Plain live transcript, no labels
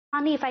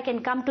Sahni, if I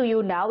can come to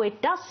you now,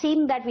 it does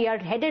seem that we are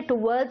headed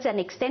towards an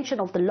extension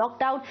of the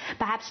lockdown,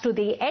 perhaps to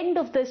the end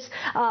of this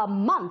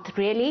month,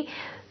 really.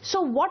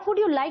 So what would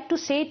you like to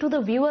say to the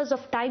viewers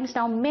of Times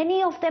Now?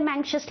 Many of them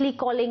anxiously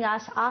calling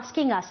us,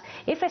 asking us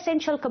if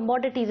essential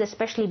commodities,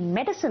 especially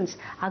medicines,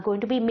 are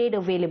going to be made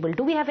available.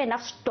 Do we have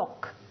enough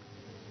stock?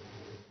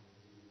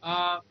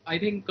 I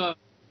think the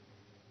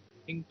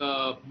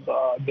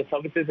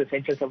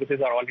essential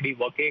services are already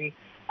working.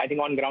 I think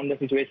on ground the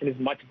situation is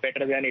much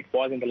better than it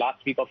was in the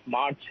last week of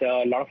March.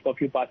 A lot of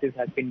curfew passes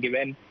has been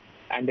given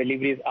and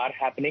deliveries are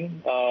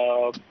happening.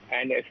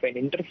 And if an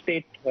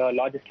interstate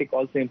logistic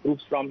also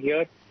improves from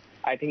here,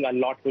 I think a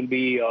lot will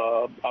be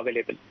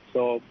available.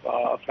 So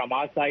from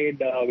our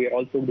side, we are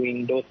also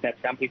doing doorstep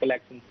sample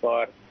collections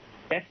for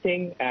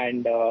testing,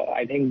 and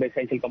I think the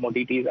essential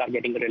commodities are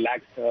getting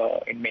relaxed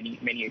in many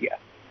areas.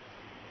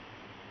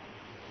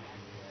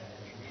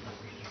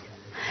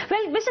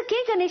 Well, Mr. K.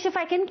 Ganesh, if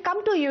I can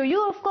come to you,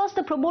 you, of course,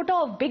 the promoter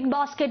of Big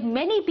Basket.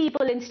 Many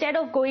people, instead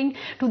of going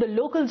to the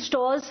local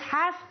stores,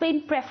 have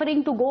been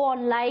preferring to go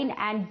online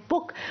and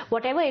book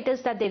whatever it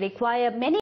is that they require. Many